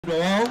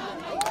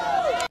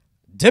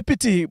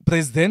Deputy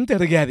President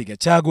Rigathi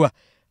Gachagua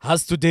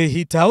has today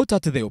hit out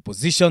at the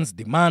opposition's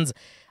demands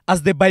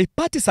as the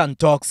bipartisan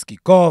talks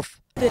kick off.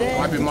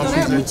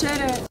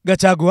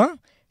 Gachagua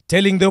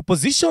telling the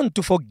opposition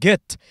to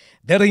forget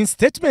the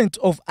reinstatement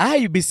of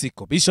IEBC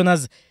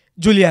commissioners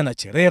Juliana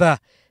Cherera,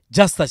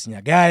 Justus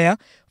Nyagaya,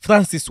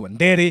 Francis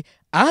Wanderi,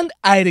 and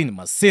Irene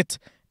Masit,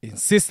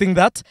 insisting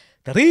that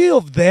 3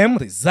 of them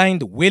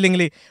resigned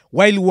willingly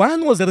while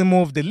 1 was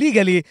removed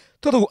legally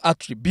through a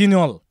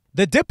tribunal.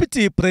 The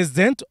deputy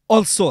president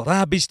also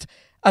rubbished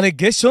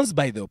allegations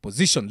by the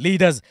opposition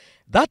leaders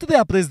that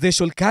their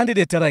presidential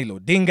candidate Raila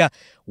Odinga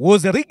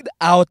was rigged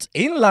out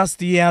in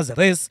last year's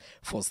race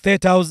for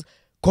State House,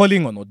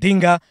 calling on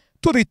Odinga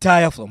to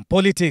retire from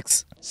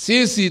politics.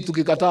 Sisi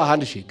tukikataa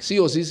handshake,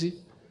 sio sisi.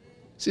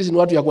 Sisi ni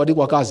watu ya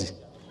kuandikwa kazi.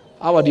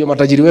 Hawa ndio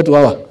matajiri wetu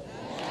hawa.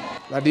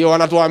 Na ndio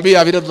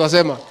wanatuambia vile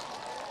tutasema.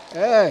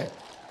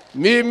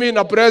 Mimi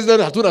na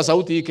president hatuna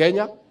sauti hii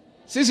Kenya.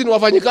 Sisi ni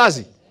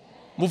wafanyikazi.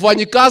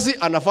 Mfanyikazi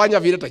anafanya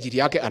vile tajiri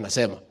yake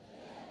anasema.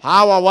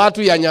 Hawa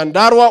watu ya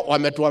Nyandarua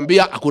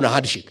wametuambia hakuna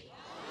handshake.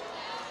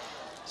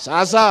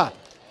 Sasa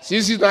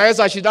sisi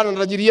tunaweza shindana na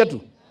tajiri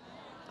yetu?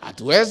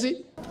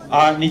 Hatuwezi.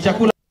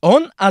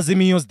 On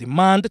Azimio's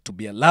demand to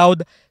be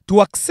allowed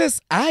to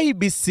access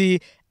IEBC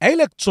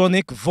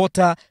electronic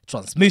voter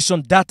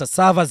transmission data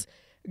servers,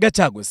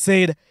 Gachagua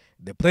said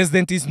the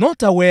president is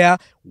not aware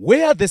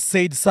where the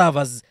said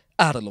servers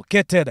are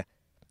located.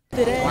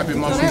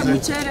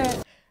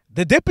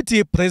 The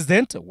deputy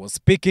president was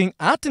speaking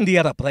at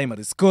Ndiara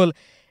Primary School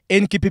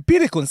in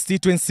Kipipiri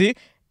constituency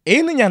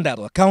in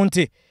Nyandarua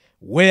County,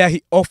 where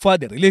he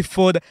offered relief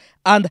food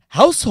and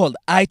household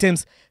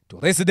items to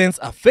residents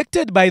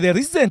affected by the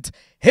recent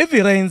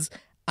heavy rains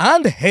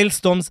and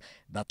hailstorms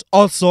that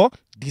also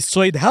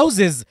destroyed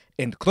houses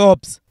and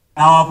crops.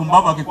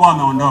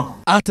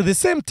 At the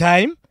same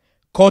time,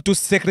 KOTU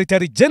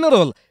Secretary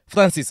General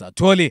Francis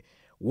Atwoli,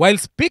 while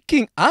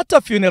speaking at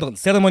a funeral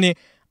ceremony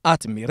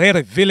at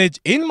Mirere Village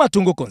in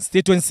Matungu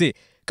constituency,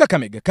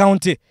 Kakamega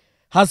County,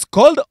 has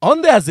called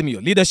on the Azimio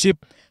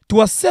leadership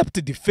to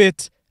accept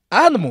defeat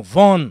and move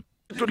on.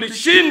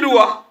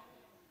 Tulishindwa,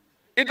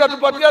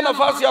 itatupatia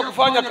nafasi ya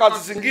kufanya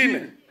kazi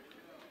zingine.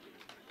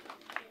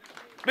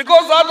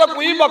 Because hata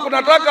kuimba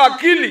kunataka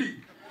akili.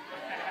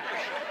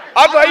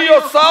 Hata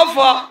hiyo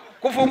safa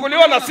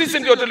kufunguliwa na sisi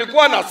ndio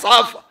tulikuwa na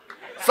safa.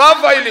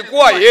 Safa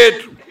ilikuwa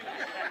yetu.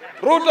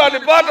 Ruto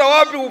alipata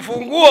wapi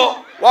ufunguo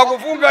wa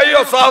kufunga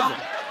hiyo safa?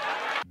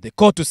 The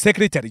KOTU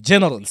Secretary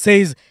General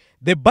says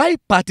the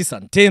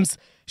bipartisan teams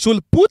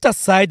should put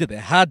aside the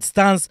hard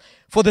stance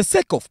for the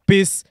sake of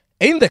peace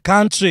in the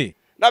country.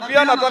 Na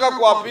pia nataka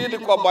kuapili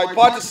kwa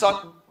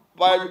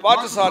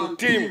bipartisan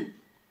team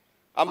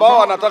ambao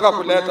wanataka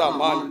kuleta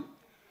amani.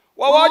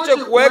 Wawache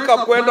kuweka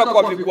kwenda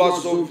kwa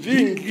vikwazo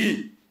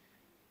vingi.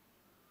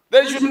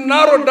 They should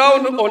narrow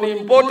down on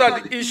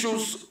important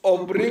issues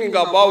of bringing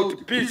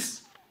about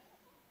peace.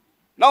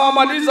 Na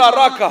wamaliza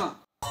haraka.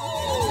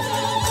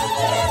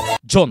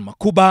 John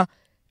Makuba,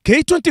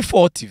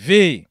 K24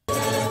 TV.